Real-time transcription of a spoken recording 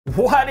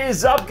What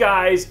is up,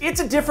 guys? It's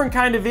a different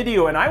kind of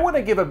video, and I want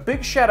to give a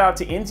big shout out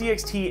to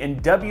NZXT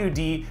and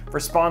WD for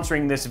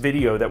sponsoring this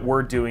video that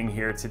we're doing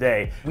here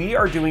today. We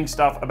are doing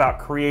stuff about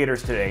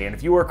creators today, and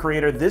if you are a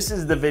creator, this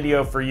is the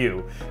video for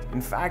you.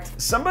 In fact,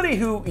 somebody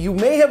who you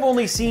may have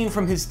only seen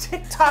from his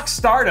TikTok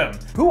stardom.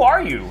 Who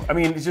are you? I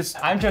mean, it's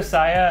just... I'm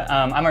Josiah.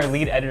 I'm our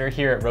lead editor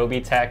here at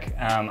Robeytech.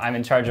 I'm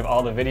in charge of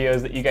all the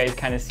videos that you guys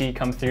kind of see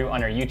come through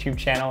on our YouTube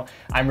channel.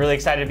 I'm really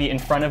excited to be in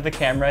front of the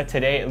camera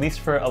today, at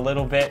least for a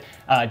little bit,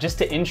 just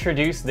to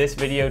introduce this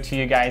video to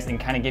you guys and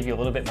kind of give you a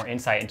little bit more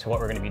insight into what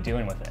we're going to be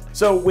doing with it.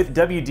 So with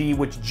WD,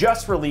 which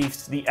just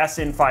released the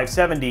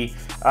SN570,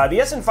 the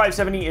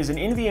SN570 is an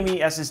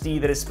NVMe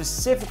SSD that is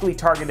specifically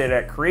targeted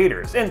at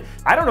creators. And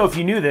I don't know if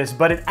you knew this,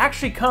 but it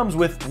actually comes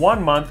with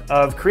 1 month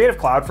of Creative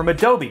Cloud from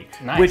Adobe,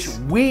 nice. Which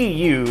we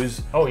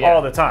use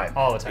all the time.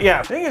 All the time.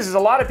 Yeah, the thing is a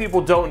lot of people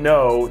don't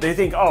know. They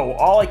think, oh,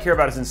 all I care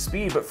about is in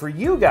speed, but for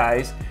you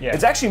guys,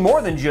 it's actually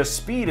more than just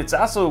speed. It's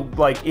also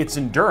like its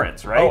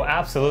endurance, right? Oh,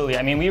 absolutely.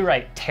 I mean, we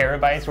write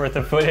terabytes worth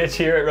of footage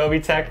here at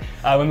Robeytech.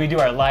 When we do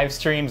our live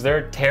streams,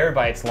 they're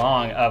terabytes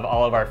long of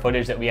all of our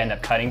footage that we end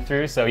up cutting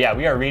through. So yeah,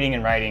 we are reading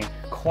and writing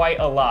quite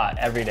a lot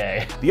every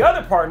day. The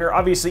other partner,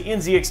 obviously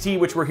NZXT,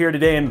 which we're here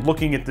today and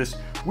looking at this,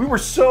 we were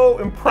so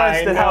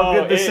impressed at how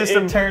good the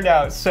system turned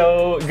out.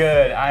 So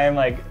good. I am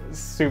like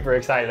super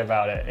excited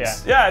about it.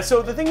 Yeah,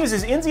 so the thing is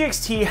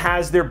NZXT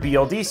has their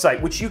BLD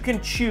site, which you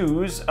can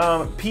choose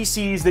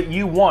PCs that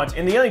you want.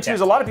 And the only two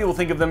is a lot of people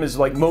think of them as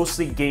like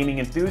mostly gaming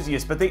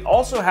enthusiasts, but they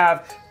also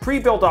have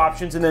pre-built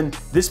options. And then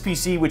this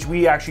PC, which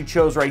we actually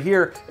chose right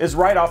here, is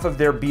right off of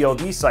their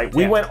BLD site.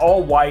 We went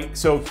all white,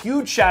 so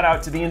huge shout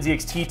out to the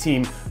NZXT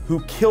team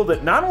who killed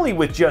it, not only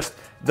with just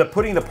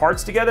putting the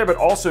parts together, but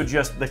also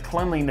just the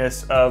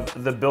cleanliness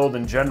of the build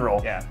in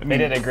general. Yeah, they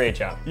did a great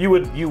job. You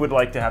would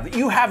like to have,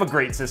 you have a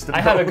great system.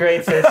 I have a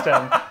great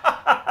system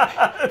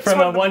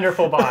from a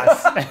wonderful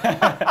boss.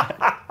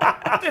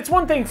 It's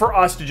one thing for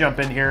us to jump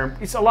in here.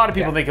 A lot of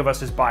people think of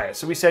us as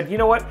biased. So we said, you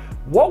know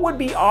what would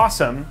be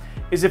awesome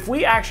is if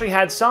we actually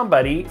had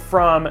somebody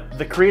from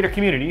the creator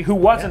community who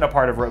wasn't a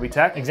part of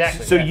Robeytech.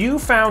 Exactly. So you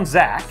found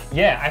Zach.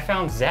 Yeah, I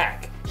found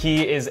Zach.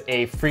 He is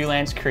a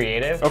freelance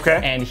creative,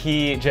 and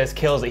he just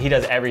kills it. He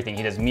does everything.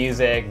 He does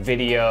music,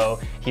 video,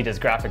 he does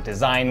graphic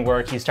design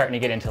work. He's starting to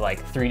get into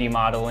like 3D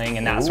modeling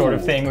and that sort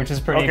of thing, which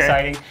is pretty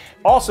exciting.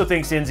 Also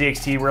thanks to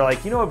NZXT, we're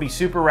like, you know what would be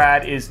super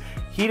rad is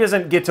he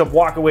doesn't get to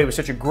walk away with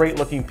such a great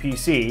looking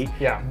PC,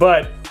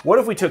 but what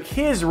if we took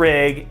his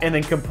rig and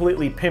then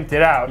completely pimped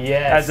it out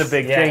as a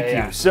big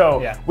thank you.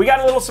 So we got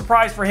a little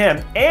surprise for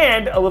him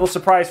and a little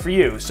surprise for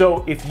you.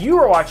 So if you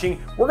are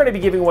watching, we're gonna be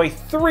giving away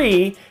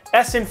 3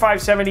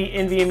 SN570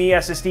 NVMe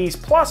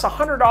SSDs plus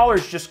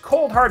 $100 just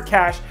cold hard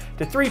cash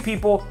to 3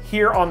 people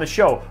here on the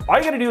show. All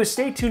you gotta do is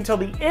stay tuned till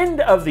the end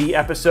of the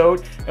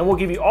episode and we'll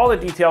give you all the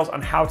details on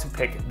how to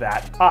pick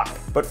that up.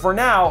 But for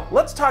now,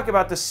 let's talk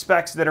about the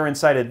specs that are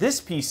inside of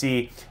this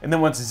PC, and then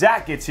once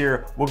Zach gets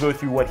here, we'll go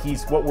through what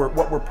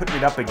we're putting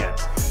it up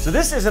against. So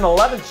this is an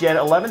 11th gen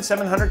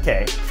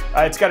 11700K.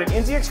 It's got an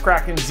NZX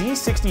Kraken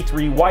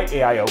Z63 white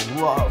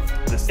AIO. Love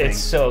this thing. It's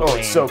so clean.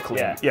 It's so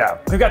clean. Yeah.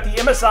 We've got the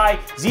MSI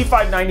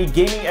Z590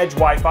 Gaming Edge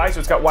Wi-Fi, so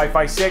it's got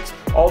Wi-Fi 6,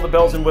 all the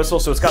bells and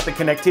whistles, so it's got the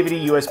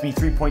connectivity, USB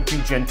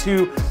 3.2 Gen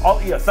 2,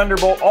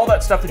 Thunderbolt, all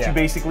that stuff that you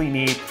basically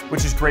need,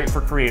 which is great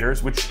for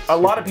creators, which a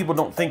lot of people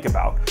don't think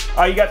about.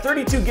 You got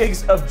 32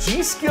 gigs of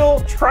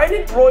G-Skill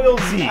Trident Royal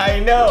Z. I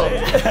know.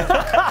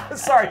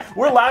 Sorry,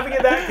 we're laughing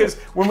at that because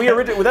when we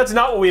originally, that's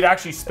not what we'd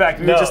actually spec.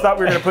 We just thought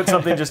we were going to put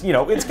something just,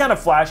 it's kind of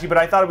flashy, but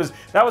I thought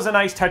that was a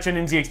nice touch, and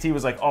NZXT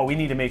was like, oh, we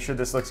need to make sure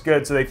this looks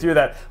good, so they threw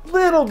that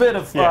little bit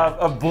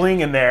of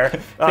bling in there.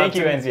 Thank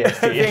you, NZXT.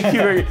 Thank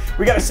you.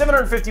 We got a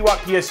 750 watt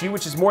PSU,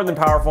 which is more than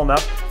powerful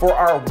enough for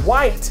our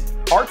white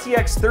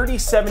RTX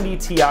 3070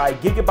 Ti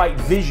Gigabyte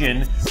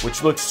Vision,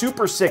 which looks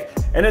super sick.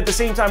 And at the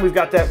same time, we've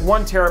got that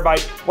 1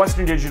 terabyte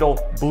Western Digital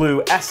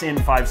Blue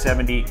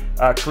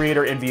SN570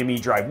 Creator NVMe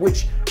drive,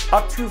 which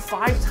up to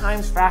 5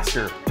 times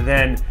faster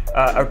than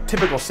a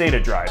typical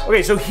SATA drive.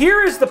 Okay, so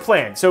here is the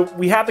plan. So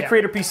we have the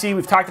Creator PC,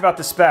 we've talked about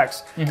the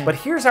specs, but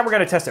here's how we're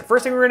gonna test it.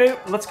 First thing we're gonna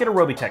do, let's get a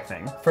Robeytech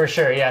thing. For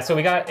sure, yeah. So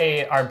we got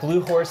our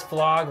Blue Horse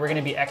vlog. We're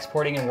gonna be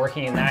exporting and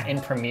working in that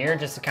in Premiere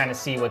just to kind of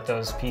see what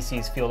those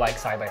PCs feel like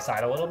side by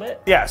side a little bit.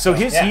 Yeah, so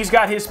he's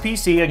got his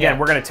PC. Again,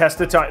 we're gonna test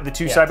the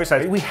two side by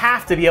side. We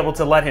have to be able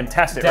to let him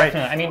test it, right?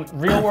 Definitely. I mean,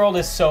 real world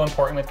is so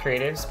important with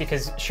creatives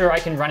because sure, I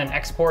can run an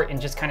export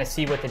and just kind of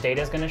see what the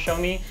data is gonna show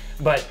me,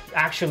 but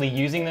actually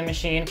using the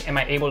machine, am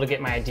I able to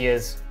get my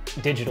ideas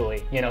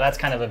digitally? That's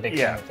kind of a big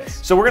thing with this.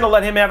 So we're gonna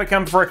let him have it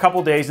come for a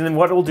couple days, and then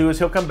what we'll do is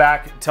he'll come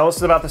back, tell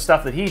us about the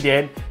stuff that he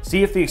did,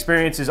 see if the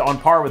experience is on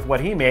par with what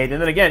he made,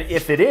 and then again,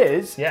 if it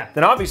is,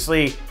 then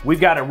obviously we've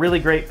got a really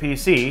great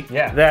PC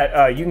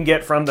that you can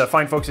get from the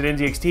fine folks at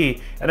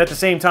NZXT, and at the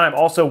same time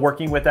also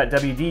working with that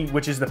WD,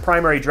 which is the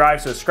primary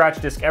drive, so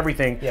scratch disk,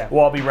 everything will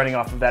all be running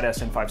off of that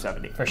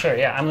SN570. For sure,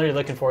 yeah. I'm really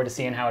looking forward to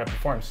seeing how it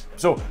performs.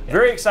 So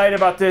very excited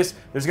about this.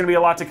 There's gonna be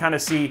a lot to kind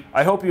of see.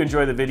 I hope you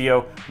enjoy the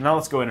video. Now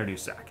let's go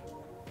introduce Zach.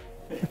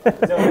 So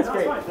it's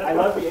great. I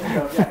love the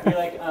intro. Yeah, you're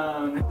like,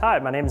 Hi,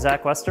 my name is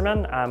Zach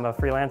Westerman. I'm a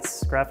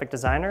freelance graphic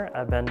designer.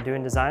 I've been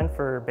doing design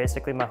for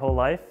basically my whole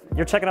life.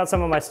 You're checking out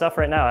some of my stuff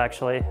right now,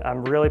 actually.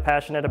 I'm really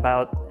passionate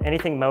about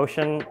anything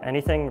motion,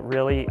 anything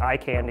really eye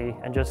candy,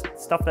 and just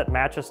stuff that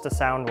matches to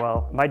sound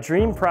well. My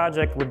dream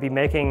project would be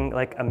making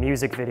like a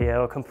music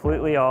video,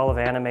 completely all of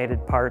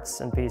animated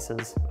parts and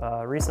pieces.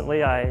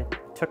 Recently, I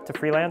took to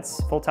freelance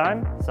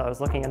full-time, so I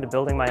was looking into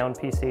building my own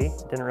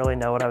PC. Didn't really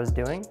know what I was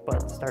doing,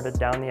 but started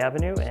down the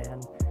avenue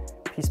and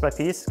piece by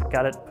piece,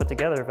 got it put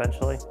together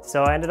eventually.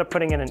 So I ended up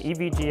putting in an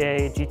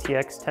EVGA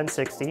GTX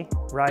 1060,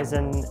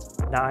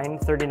 Ryzen 9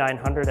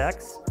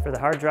 3900X. For the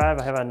hard drive,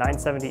 I have a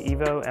 970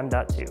 EVO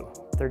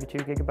M.2, 32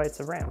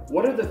 gigabytes of RAM.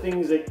 What are the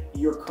things that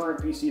your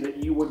current PC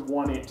that you would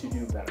want it to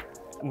do better?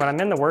 When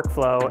I'm in the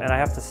workflow and I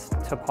have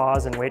to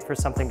pause and wait for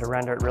something to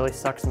render, it really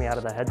sucks me out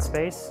of the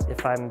headspace.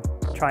 If I'm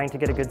trying to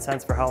get a good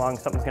sense for how long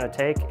something's going to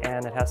take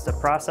and it has to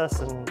process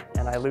and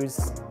I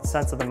lose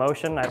sense of the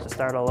motion, I have to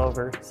start all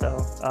over.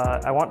 So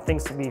I want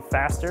things to be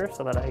faster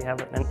so that I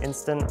have an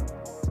instant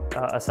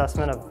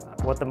assessment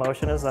of what the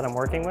motion is that I'm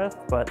working with.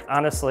 But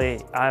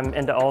honestly, I'm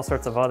into all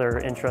sorts of other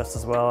interests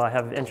as well. I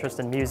have interest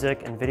in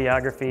music and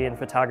videography and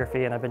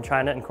photography, and I've been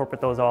trying to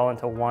incorporate those all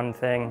into one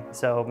thing.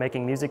 So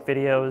making music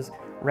videos,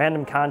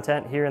 random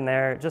content here and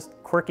there, just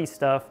quirky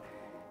stuff.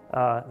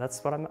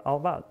 That's what I'm all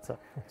about. So.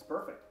 That's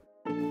perfect.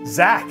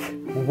 Zach,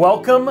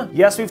 welcome.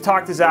 Yes, we've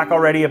talked to Zach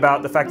already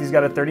about the fact he's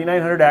got a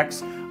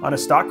 3900X on a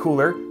stock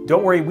cooler.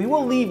 Don't worry, you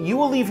will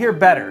leave here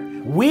better.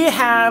 We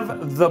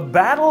have the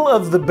battle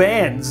of the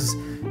bands,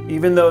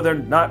 even though they're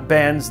not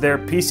bands, they're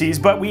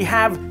PCs, but we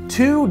have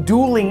two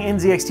dueling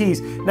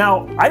NZXTs.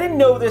 Now, I didn't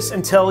know this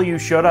until you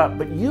showed up,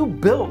 but you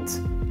built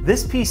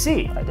this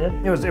PC. I did.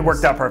 It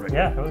worked out perfect.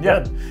 Yeah, it was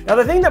good. Now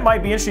the thing that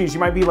might be interesting is you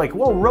might be like,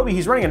 whoa, Robey,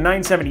 he's running a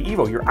 970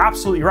 EVO. You're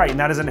absolutely right, and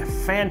that is a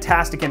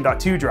fantastic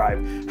M.2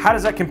 drive. How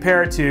does that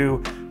compare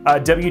to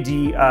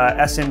WD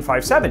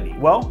SN570?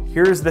 Well,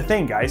 here's the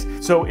thing, guys.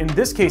 So in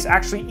this case,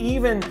 actually,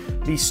 even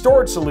the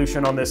storage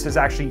solution on this has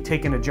actually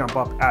taken a jump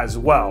up as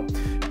well.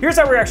 Here's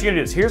how we're actually gonna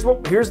do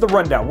this. Here's the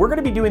rundown. We're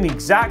gonna be doing the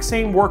exact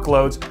same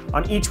workloads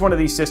on each one of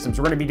these systems.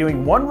 We're gonna be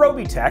doing one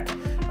Robeytech,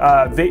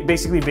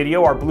 basically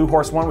video, our Blue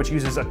Horse one, which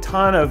uses a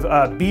ton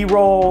of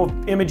B-roll,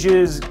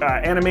 images,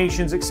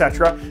 animations,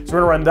 etc. So we're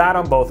gonna run that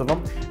on both of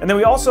them. And then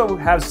we also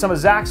have some of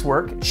Zach's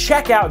work.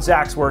 Check out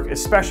Zach's work,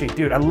 especially,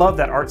 dude, I love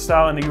that art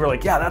style. And you were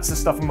like, yeah, that's the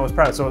stuff I'm most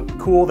proud of. So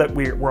cool that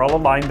we're all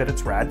aligned that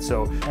it's rad.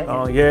 So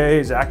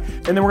yay, Zach.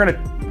 And then we're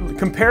gonna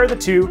compare the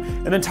two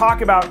and then talk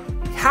about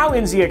how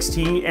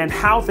NZXT and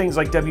how things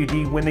like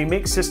WD, when they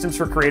make systems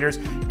for creators,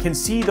 can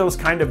see those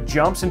kind of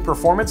jumps in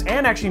performance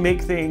and actually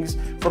make things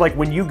for like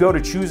when you go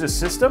to choose a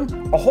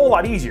system a whole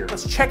lot easier.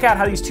 Let's check out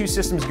how these two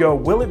systems go.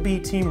 Will it be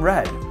Team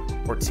Red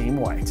or Team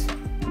White?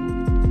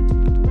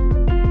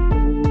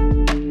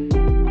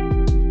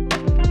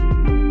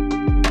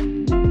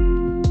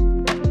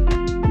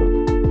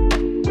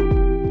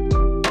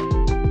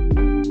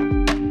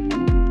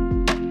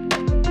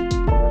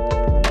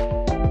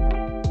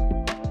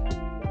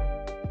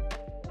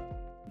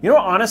 You know,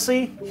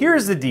 honestly,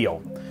 here's the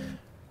deal.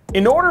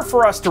 In order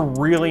for us to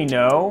really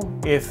know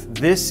if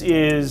this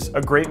is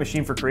a great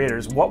machine for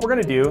creators, what we're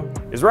gonna do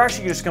is we're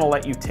actually just gonna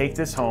let you take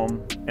this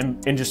home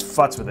and just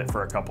futz with it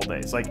for a couple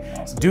days. Like,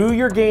 do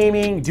your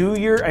gaming,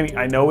 I mean,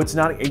 I know it's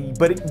not,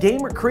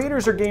 but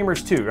creators are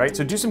gamers too, right?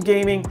 So do some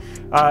gaming,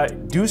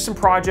 do some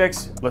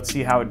projects. Let's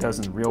see how it does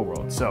in the real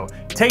world. So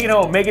take it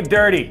home, make it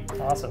dirty.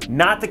 Awesome.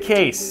 Not the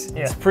case.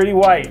 Yeah. It's pretty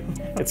white.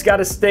 It's got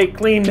to stay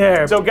clean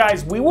there. So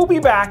guys, we will be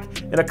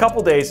back in a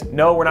couple days.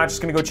 No, we're not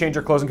just gonna go change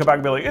our clothes and come back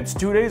and be like, it's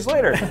 2 days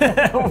later.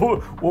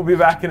 We'll be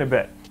back in a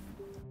bit.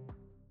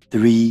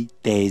 3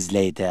 days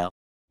later.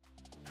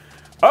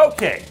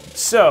 Okay,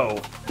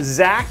 so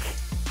Zach,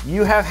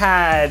 you have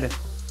had a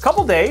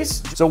couple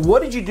days. So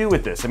what did you do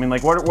with this? I mean,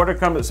 like, what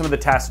are some of the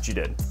tasks that you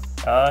did?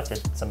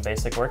 Did some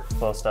basic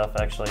workflow stuff,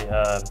 actually.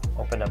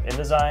 Opened up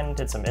InDesign,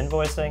 did some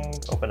invoicing,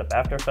 opened up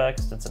After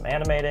Effects, did some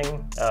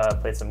animating,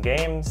 played some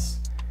games.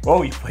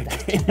 Oh, you played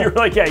game. You were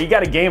like, yeah, you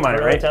got a game on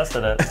it, right? I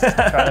tested it,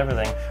 tried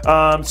everything.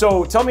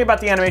 So tell me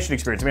about the animation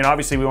experience. I mean,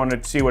 obviously we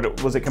wanted to see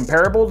was it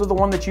comparable to the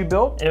one that you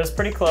built? It was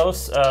pretty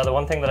close. The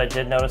one thing that I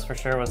did notice for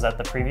sure was that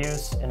the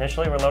previews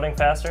initially were loading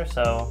faster.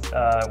 So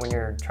when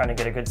you're trying to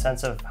get a good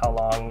sense of how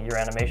long your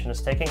animation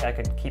is taking, I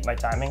could keep my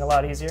timing a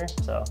lot easier.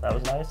 So that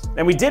was nice.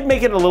 And we did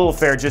make it a little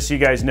fair, just so you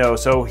guys know.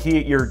 So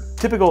your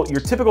typical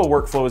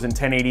workflow is in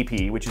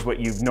 1080p, which is what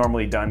you've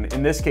normally done.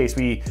 In this case,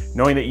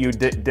 knowing that you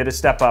did a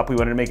step up, we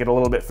wanted to make it a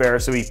little bit fair,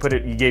 so he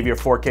gave you a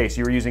 4K, so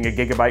you were using a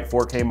gigabyte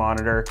 4K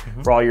monitor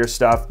for all your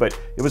stuff, but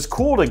it was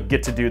cool to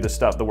get to do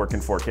the work in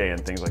 4K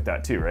and things like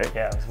that too, right?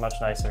 Yeah, it was a much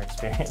nicer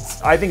experience.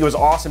 I think it was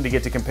awesome to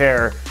get to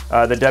compare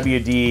the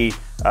WD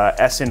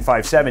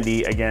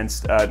SN570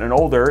 against an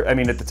older, I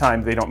mean at the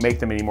time they don't make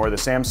them anymore, the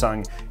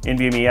Samsung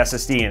NVMe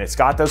SSD, and it's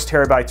got those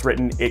terabytes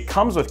written. It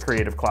comes with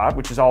Creative Cloud,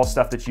 which is all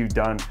stuff that you've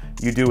done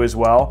you do as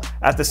well.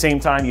 At the same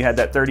time, you had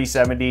that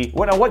 3070.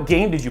 What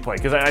game did you play?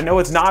 Because I know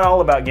it's not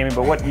all about gaming,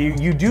 but what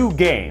you do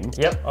game.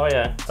 Yep, oh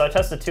yeah. So I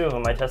tested 2 of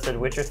them. I tested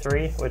Witcher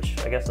 3, which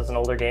I guess is an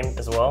older game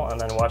as well, and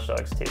then Watch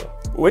Dogs 2.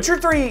 Witcher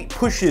 3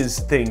 pushes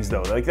things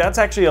though. Like that's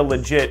actually a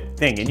legit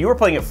thing. And you were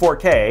playing at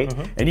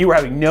 4K, and you were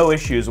having no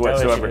issues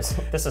whatsoever. No issues.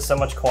 This is so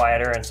much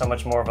quieter and so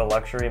much more of a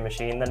luxury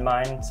machine than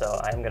mine, so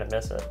I'm gonna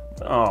miss it.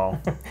 But. Oh,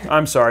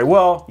 I'm sorry.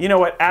 Well, you know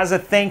what? As a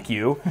thank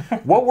you,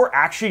 what we're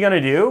actually going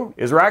to do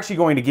is we're actually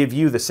going to give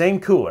you the same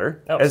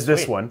cooler as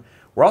this one.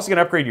 We're also going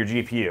to upgrade your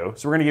GPU.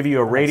 So we're going to give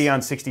you a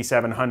Radeon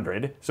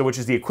 6700, so which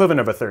is the equivalent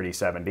of a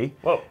 3070.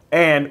 Whoa.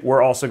 And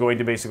we're also going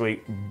to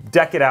basically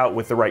deck it out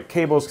with the right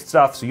cables and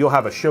stuff, so you'll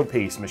have a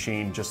showpiece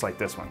machine just like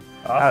this one.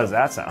 Awesome. How does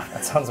that sound?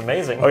 That sounds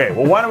amazing. Okay,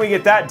 well, why don't we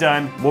get that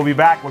done? We'll be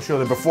back. We'll show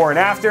the before and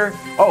after.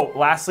 Oh,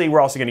 lastly,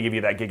 we're also going to give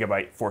you that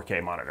Gigabyte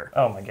 4K monitor.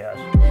 Oh my gosh.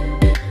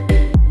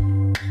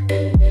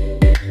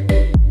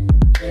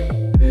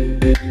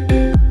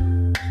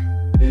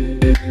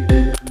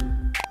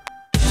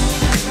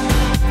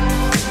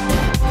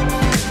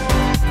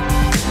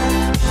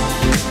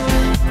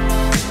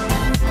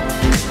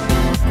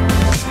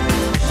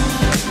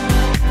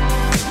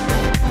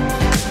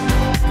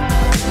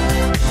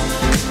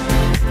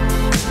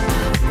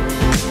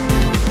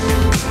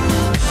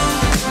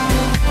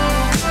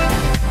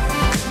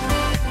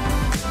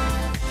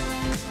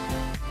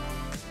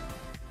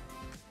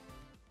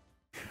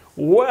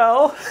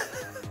 Well,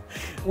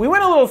 we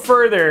went a little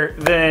further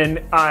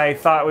than I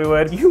thought we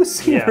would. You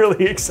seem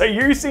really excited.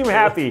 You seem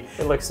happy.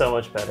 It looks so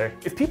much better.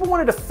 If people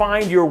wanted to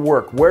find your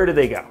work, where do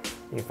they go?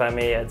 You can find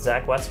me at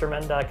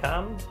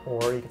zachwesterman.com,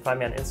 or you can find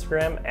me on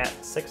Instagram at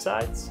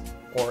 6sides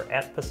or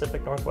at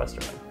Pacific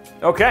Northwesterman.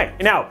 Okay,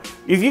 now,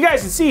 if you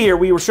guys can see here,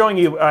 we were showing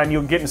you, and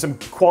you're getting some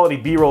quality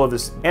B-roll of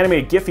this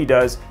animated GIF he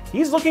does.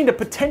 He's looking to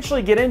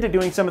potentially get into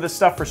doing some of this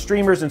stuff for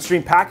streamers and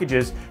stream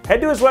packages. Head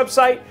to his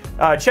website,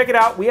 check it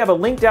out. We have a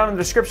link down in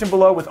the description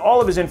below with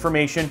all of his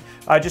information,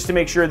 just to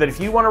make sure that if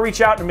you want to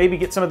reach out and maybe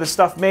get some of this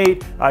stuff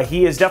made,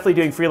 he is definitely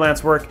doing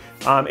freelance work.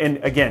 And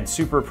again,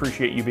 super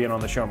appreciate you being on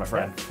the show, my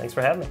friend. Yeah, thanks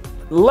for having me.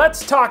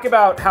 Let's talk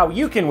about how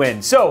you can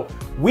win. So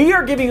we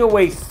are giving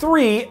away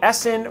 3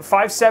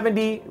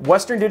 SN570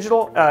 Western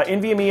Digital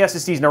NVMe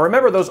SSDs. Now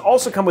remember, those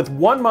also come with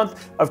 1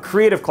 month of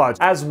Creative Cloud,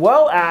 as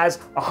well as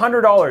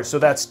 $100. So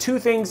that's 2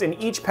 things in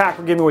each pack.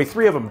 We're giving away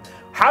 3 of them.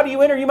 How do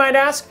you enter, you might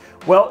ask?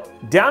 Well,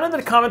 down in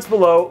the comments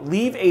below,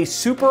 leave a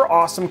super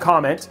awesome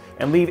comment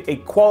and leave a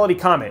quality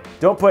comment.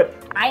 Don't put,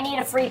 I need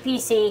a free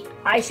PC,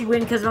 I should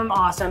win because I'm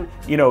awesome.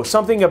 You know,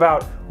 something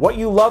about what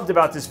you loved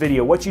about this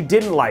video, what you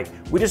didn't like.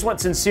 We just want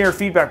sincere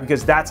feedback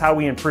because that's how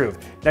we improve.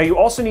 Now you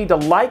also need to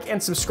like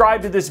and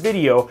subscribe to this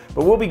video,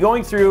 but we'll be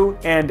going through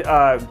and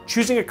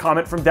choosing a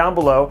comment from down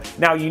below.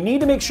 Now you need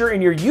to make sure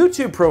in your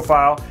YouTube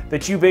profile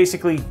that you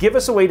basically give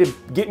us a way to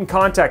get in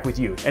contact with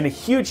you. And a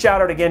huge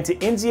shout out again to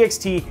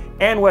NZXT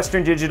and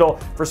Western Digital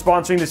for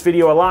sponsoring this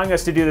video, allowing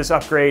us to do this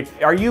upgrade.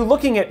 Are you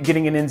looking at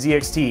getting an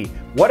NZXT?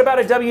 What about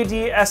a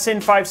WD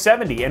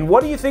SN570? And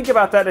what do you think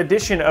about that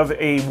addition of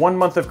a 1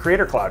 month of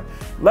Creator Cloud?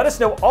 Let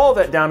us know all of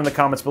that down in the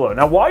comments below.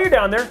 Now, while you're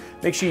down there,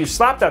 make sure you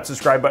slap that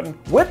subscribe button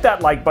with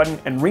that like button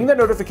and ring that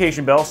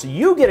notification bell so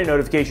you get a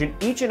notification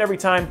each and every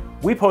time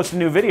we post a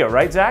new video,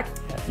 right, Zach?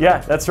 Yeah,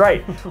 that's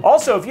right.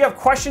 Also, if you have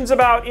questions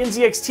about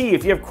NZXT,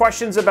 if you have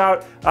questions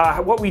about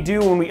what we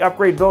do when we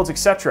upgrade builds,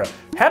 etc.,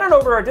 head on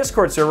over to our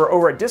Discord server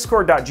over at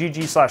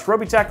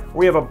discord.gg/Robeytech, where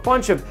we have a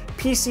bunch of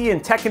PC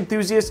and tech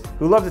enthusiasts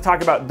who love to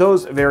talk about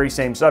those very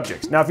same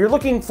subjects. Now, if you're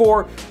looking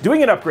for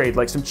doing an upgrade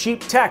like some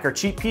cheap tech or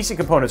cheap PC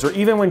components, or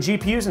even when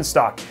GPUs in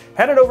stock,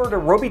 head on over to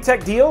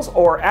Robeytech Deals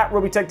or at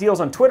Robeytech Deals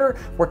on Twitter,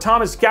 where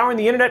Tom is scouring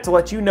the internet to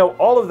let you know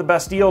all of the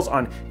best deals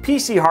on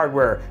PC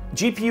hardware,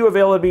 GPU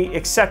availability,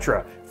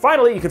 etc.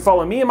 Finally, you can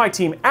follow me and my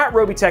team at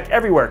Robeytech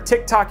everywhere.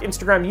 TikTok,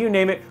 Instagram, you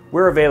name it,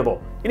 we're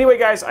available. Anyway,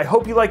 guys, I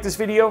hope you liked this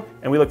video,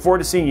 and we look forward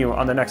to seeing you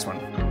on the next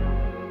one.